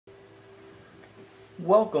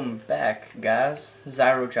Welcome back, guys.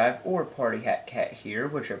 Zyrojive or Party Hat Cat here,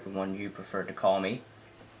 whichever one you prefer to call me.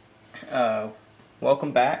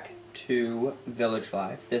 Welcome back to Village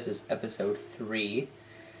Life. This is episode 3.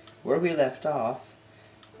 Where we left off,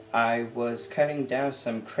 I was cutting down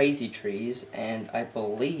some crazy trees, and I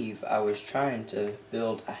believe I was trying to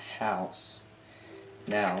build a house.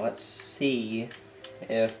 Now, let's see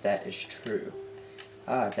if that is true.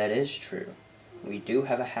 That is true. We do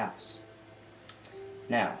have a house.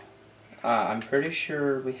 Now, I'm pretty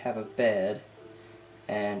sure we have a bed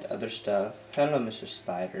and other stuff. Hello, Mr.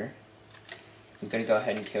 Spider. I'm gonna go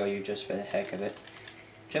ahead and kill you just for the heck of it.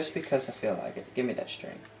 Just because I feel like it. Give me that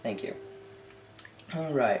string. Thank you.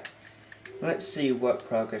 Alright. Let's see what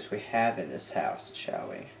progress we have in this house, shall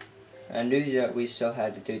we? I knew that we still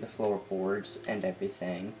had to do the floorboards and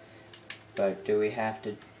everything. But do we have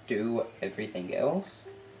to do everything else?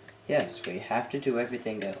 Yes, we have to do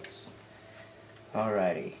everything else.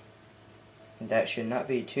 Alrighty. That should not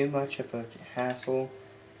be too much of a hassle.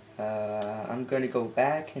 I'm going to go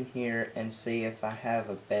back in here and see if I have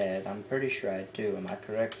a bed. I'm pretty sure I do. Am I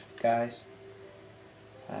correct, guys?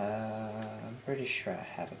 I'm pretty sure I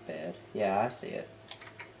have a bed. Yeah, I see it.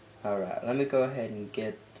 Alright, let me go ahead and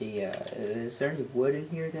get the, is there any wood in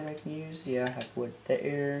here that I can use? Yeah, I have wood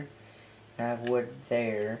there. I have wood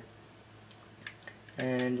there.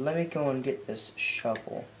 And let me go and get this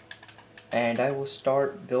shovel. And I will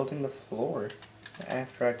start building the floor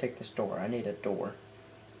after I take this door. I need a door.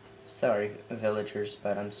 Sorry, villagers,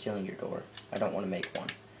 but I'm stealing your door. I don't want to make one.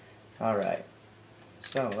 Alright.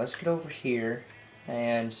 So, let's get over here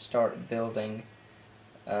and start building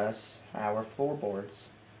us our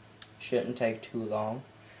floorboards. Shouldn't take too long.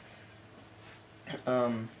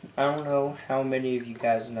 I don't know how many of you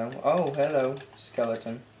guys know. Oh, hello,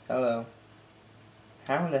 skeleton. Hello.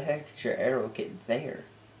 How in the heck did your arrow get there?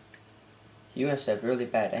 You must have really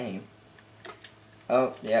bad aim.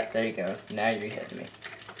 Oh, yeah, there you go. Now you're hitting me.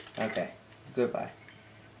 Okay, goodbye.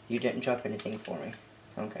 You didn't drop anything for me.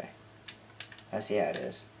 Okay. I see how it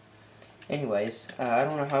is. Anyways, I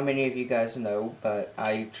don't know how many of you guys know, but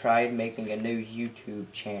I tried making a new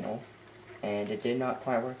YouTube channel, and it did not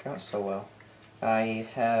quite work out so well. I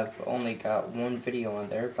have only got one video on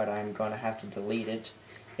there, but I'm going to have to delete it.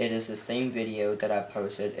 It is the same video that I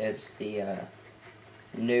posted. It's the,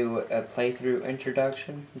 new playthrough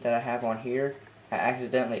introduction that I have on here. I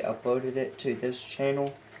accidentally uploaded it to this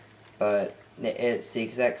channel, but it's the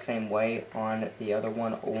exact same way on the other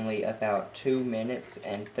one, only about 2 minutes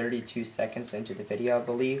and 32 seconds into the video, I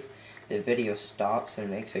believe. The video stops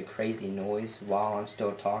and makes a crazy noise while I'm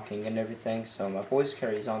still talking and everything, so my voice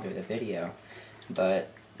carries on through the video, but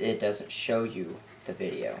it doesn't show you the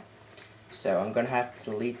video. So I'm going to have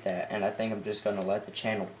to delete that, and I think I'm just going to let the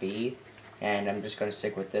channel be. And I'm just going to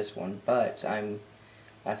stick with this one, but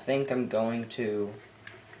I think I'm going to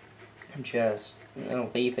just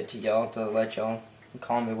leave it to y'all to let y'all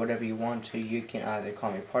call me whatever you want to. You can either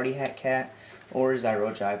call me Party Hat Cat or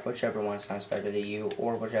Zyrojive, whichever one sounds better to you,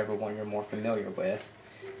 or whichever one you're more familiar with.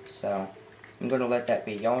 So I'm going to let that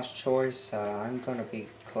be y'all's choice. I'm going to be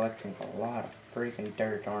collecting a lot of freaking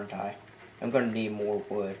dirt, aren't I? I'm going to need more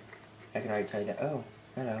wood. I can already tell you that. Oh,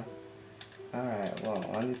 hello. Alright, well,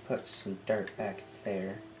 let me put some dirt back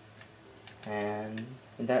there. And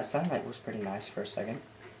that sunlight was pretty nice for a second.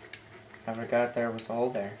 I forgot there was a hole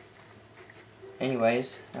there.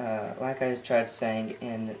 Anyways, like I tried saying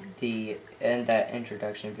in that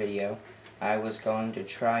introduction video, I was going to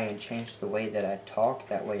try and change the way that I talk,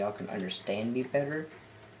 that way y'all can understand me better.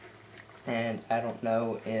 And I don't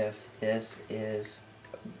know if this is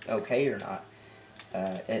okay or not.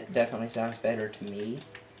 It definitely sounds better to me.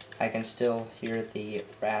 I can still hear the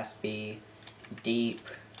raspy, deep,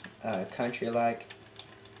 country-like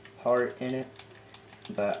part in it,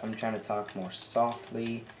 but I'm trying to talk more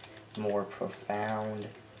softly, more profound,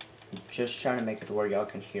 just trying to make it to where y'all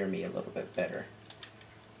can hear me a little bit better.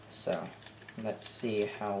 So, let's see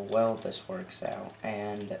how well this works out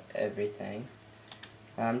and everything.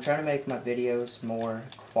 I'm trying to make my videos more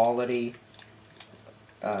quality,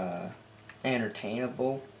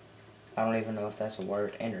 entertainable. I don't even know if that's a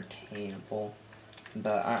word, entertainable,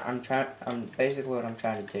 but basically what I'm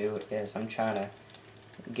trying to do is I'm trying to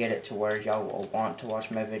get it to where y'all will want to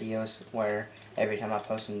watch my videos, where every time I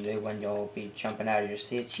post a new one, y'all will be jumping out of your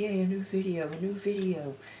seats, yay, a new video,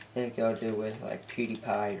 like y'all do with like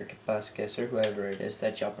PewDiePie or Tobuscus or whoever it is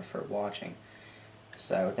that y'all prefer watching.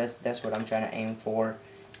 So that's what I'm trying to aim for.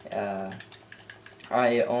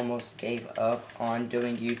 I almost gave up on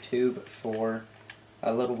doing YouTube for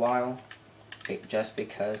a little while, just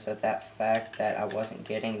because of that fact that I wasn't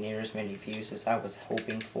getting near as many views as I was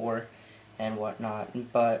hoping for, and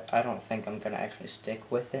whatnot, but I don't think I'm going to actually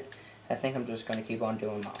stick with it. I think I'm just going to keep on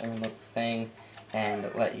doing my own little thing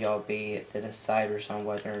and let y'all be the deciders on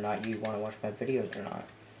whether or not you want to watch my videos or not.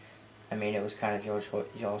 I mean, it was kind of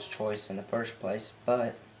y'all's choice in the first place,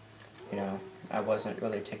 but, you know, I wasn't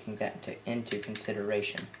really taking that into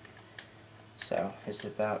consideration. So, it's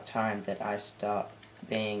about time that I stop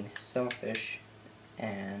being selfish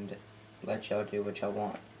and let y'all do what y'all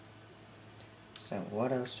want. So,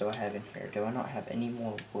 what else do I have in here? Do I not have any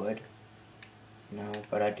more wood? No,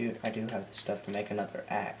 but I do have the stuff to make another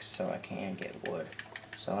axe, so I can get wood.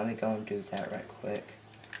 So let me go and do that right quick.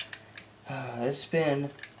 It's been,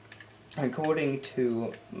 according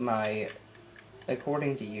to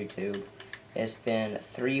YouTube, it's been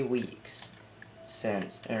 3 weeks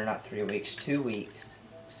since, or not 3 weeks, 2 weeks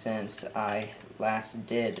since I last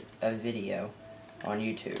did a video on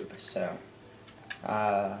YouTube. So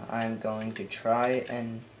I'm going to try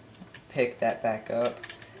and pick that back up.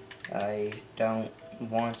 I don't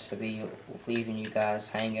want to be leaving you guys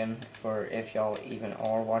hanging for if y'all even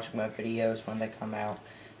are watching my videos when they come out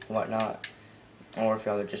and whatnot, or if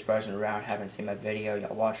y'all are just browsing around, haven't seen my video,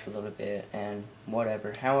 y'all watch a little bit and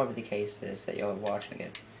whatever, however the case is that y'all are watching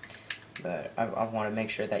it. But I want to make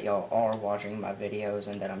sure that y'all are watching my videos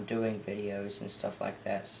and that I'm doing videos and stuff like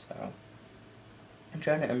that, so I'm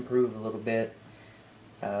trying to improve a little bit.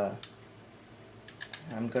 I'm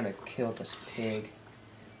gonna kill this pig.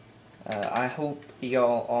 I hope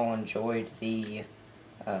y'all all enjoyed the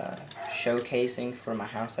showcasing for my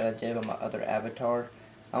house that I did on my other avatar.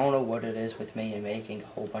 I don't know what it is with me and making a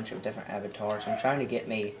whole bunch of different avatars. I'm trying to get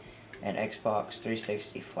me an Xbox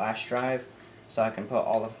 360 flash drive so I can put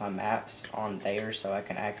all of my maps on there so I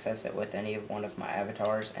can access it with any of one of my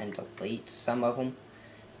avatars and delete some of them,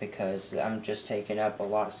 because I'm just taking up a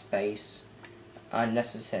lot of space,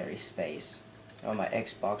 unnecessary space, on my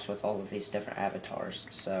Xbox with all of these different avatars.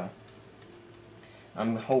 So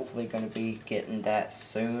I'm hopefully going to be getting that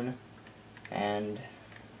soon, and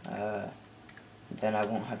then I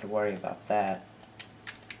won't have to worry about that.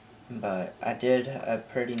 But I did a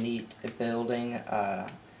pretty neat building.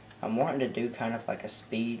 I'm wanting to do kind of like a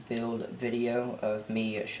speed build video of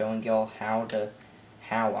me showing y'all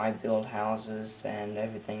how I build houses and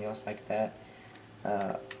everything else like that.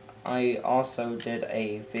 I also did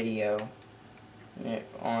a video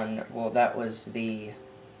on, well, that was the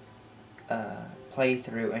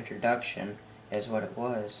playthrough introduction is what it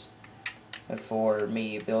was, for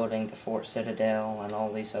me building the Fort Citadel and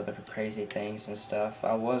all these other crazy things and stuff.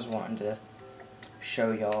 I was wanting to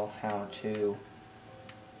show y'all how to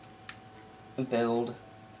build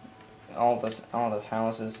all the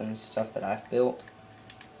houses and stuff that I've built,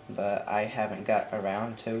 but I haven't got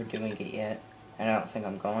around to doing it yet, and I don't think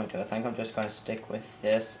I'm going to. I think I'm just going to stick with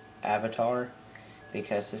this avatar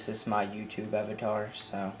because this is my YouTube avatar,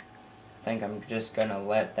 so I think I'm just going to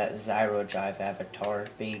let that Zyro Jive avatar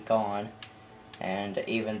be gone. And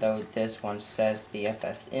even though this one says the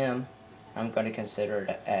FSM, I'm going to consider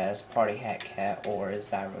it as Party Hat Cat or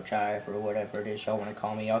Zyro Jive or whatever it is y'all want to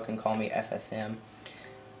call me. Y'all can call me FSM,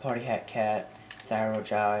 Party Hat Cat, Zyro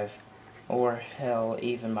Jive, or hell,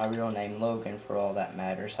 even my real name Logan for all that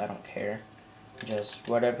matters. I don't care. Just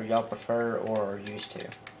whatever y'all prefer or are used to.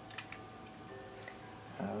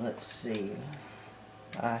 Let's see.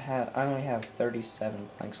 I only have 37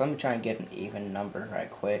 planks. Let me try and get an even number right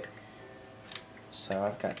quick. So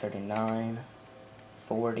I've got 39,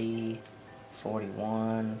 40,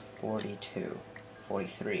 41, 42,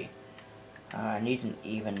 43. I need an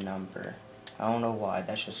even number. I don't know why.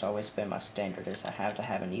 That's just always been my standard, is I have to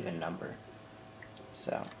have an even number.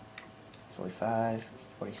 So 45,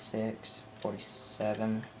 46,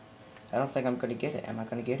 47. I don't think I'm going to get it. Am I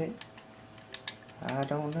going to get it? I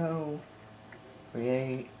don't know.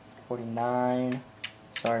 48, 49.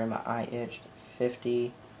 Sorry, my eye itched.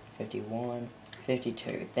 50, 51,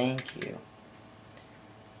 52. Thank you.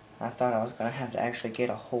 I thought I was going to have to actually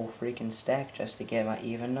get a whole freaking stack just to get my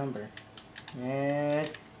even number.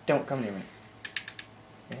 Don't come near me.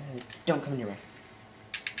 Don't come near me.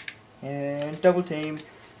 And double team.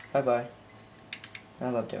 Bye-bye. I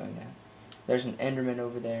love doing that. There's an Enderman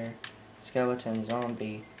over there. Skeleton,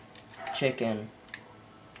 zombie, chicken,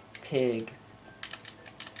 pig.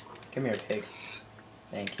 Come here, pig.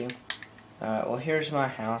 Thank you. Well, here's my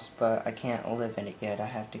house, but I can't live in it yet. I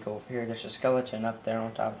have to go over here. There's a skeleton up there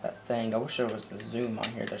on top of that thing. I wish there was a zoom on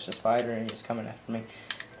here. There's a spider, and he's coming after me.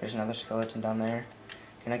 There's another skeleton down there.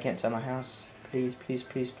 Can I get inside my house? Please, please,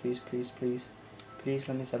 please, please, please, please. Please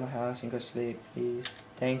let me inside my house and go sleep, please.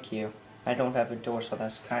 Thank you. I don't have a door, so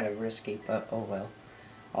that's kind of risky, but oh well.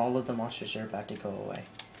 All of the monsters are about to go away.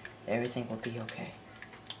 Everything will be okay.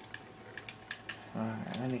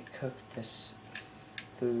 Alright, let me cook this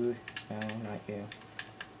food. No, not you.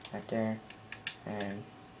 Right there. And,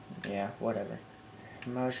 yeah, whatever.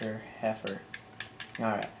 Measure heifer.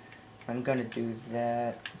 Alright, I'm gonna do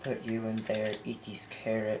that. Put you in there. Eat these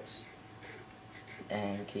carrots.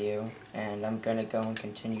 Thank you. And I'm gonna go and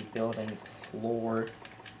continue building the floor.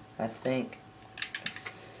 I think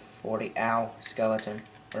 40. Ow, skeleton.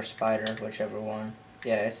 Or spider, whichever one.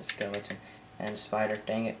 Yeah, it's a skeleton. And a spider.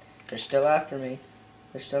 Dang it. They're still after me.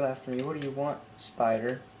 They're still after me. What do you want,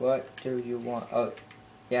 spider? What do you want? Oh,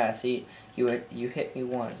 yeah, see, you hit me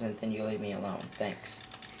once and then you leave me alone. Thanks.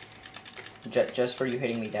 Just for you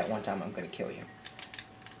hitting me that one time, I'm going to kill you.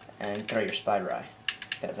 And throw your spider eye.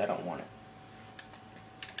 Because I don't want it.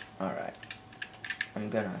 Alright. I'm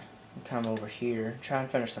going to come over here. Try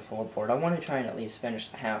and finish the floorboard. I want to try and at least finish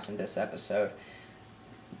the house in this episode.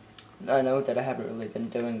 I know that I haven't really been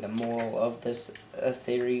doing the moral of this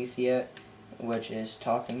series yet, which is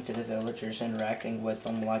talking to the villagers, interacting with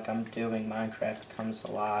them like I'm doing Minecraft Comes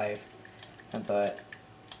Alive. But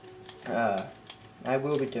I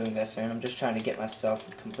will be doing this soon. I'm just trying to get myself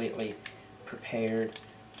completely prepared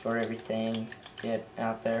for everything, get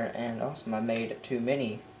out there, and also I made too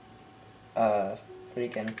many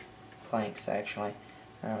freaking planks actually.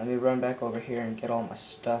 Let me run back over here and get all my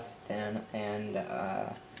stuff then, and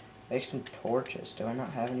make some torches. Do I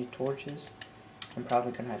not have any torches? I'm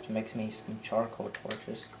probably going to have to make me some charcoal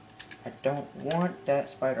torches. I don't want that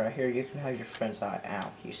spider out here. You can have your friend's eye.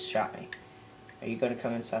 Ow, you shot me. Are you going to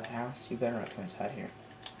come inside the house? You better not come inside here.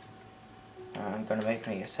 I'm going to make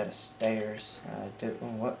me a set of stairs.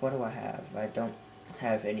 What do I have? I don't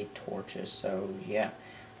have any torches, so yeah.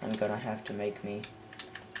 I'm going to have to make me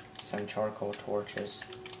some charcoal torches.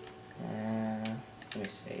 Let me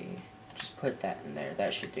see. Just put that in there.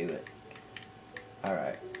 That should do it.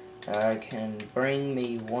 Alright. I can bring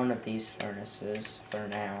me one of these furnaces for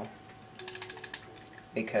now.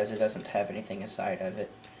 Because it doesn't have anything inside of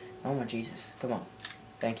it. Oh my Jesus. Come on.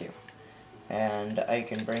 Thank you. And I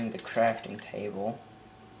can bring the crafting table.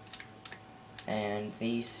 And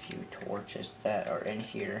these few torches that are in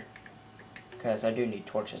here. Because I do need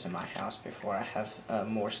torches in my house before I have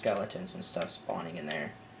more skeletons and stuff spawning in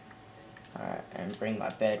there. Alright, and bring my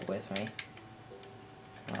bed with me.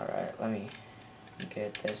 Alright, let me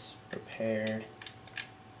get this prepared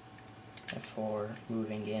before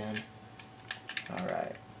moving in.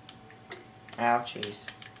 Alright. Ouchies.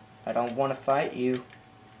 I don't want to fight you.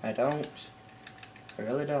 I don't. I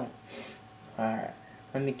really don't. Alright,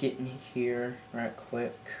 let me get in here right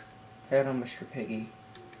quick. Head on, Mr. Piggy.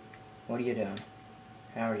 What are you doing?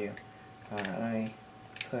 How are you? Alright, let me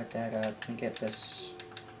put that up and get this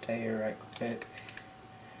stair right quick.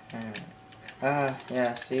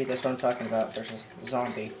 Yeah, see, that's what I'm talking about. There's a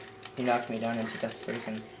zombie. He knocked me down into the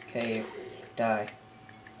freaking cave. Die.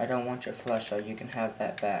 I don't want your flesh, though. You can have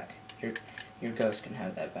that back. Your ghost can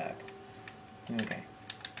have that back. Okay.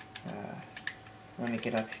 Let me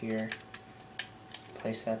get up here.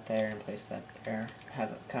 Place that there and place that there.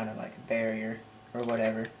 Have it kind of like a barrier or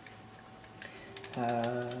whatever.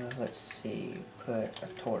 Let's see. Put a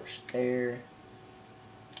torch there.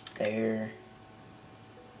 There.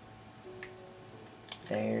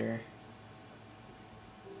 There.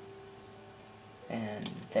 And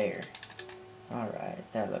there. Alright,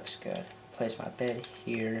 that looks good. Place my bed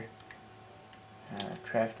here.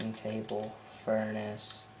 Crafting table.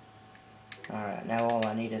 Furnace. Alright, now all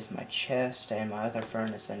I need is my chest and my other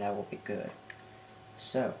furnace, and that will be good.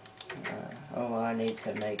 So, I need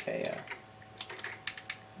to make a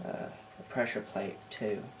pressure plate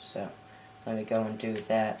too, so let me go and do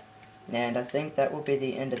that. And I think that will be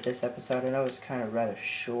the end of this episode. I know it's kind of rather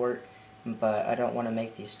short, but I don't want to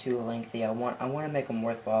make these too lengthy. I want to make them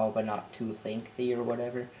worthwhile, but not too lengthy or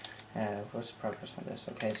whatever. What's the progress on this?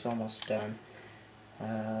 Okay, it's almost done.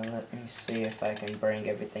 Let me see if I can bring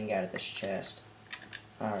everything out of this chest.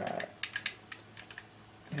 Alright.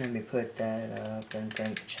 Let me put that up and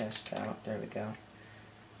bring the chest out. There we go.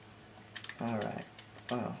 Alright.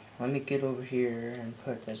 Well, let me get over here and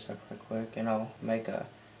put this up real quick, and I'll make a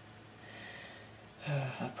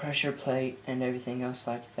pressure plate and everything else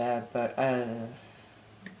like that. But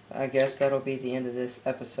I guess that'll be the end of this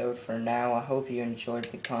episode for now. I hope you enjoyed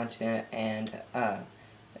the content, and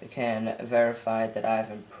can verify that I've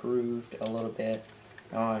improved a little bit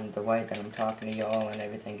on the way that I'm talking to y'all and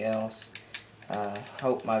everything else.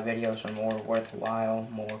 Hope my videos are more worthwhile,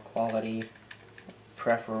 more quality,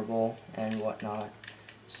 preferable, and whatnot.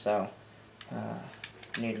 So,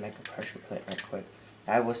 need to make a pressure plate right quick.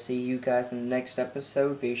 I will see you guys in the next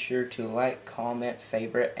episode. Be sure to like, comment,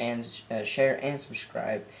 favorite, and share and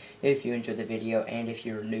subscribe if you enjoyed the video and if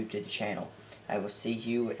you're new to the channel. I will see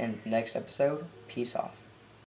you in the next episode. Peace off.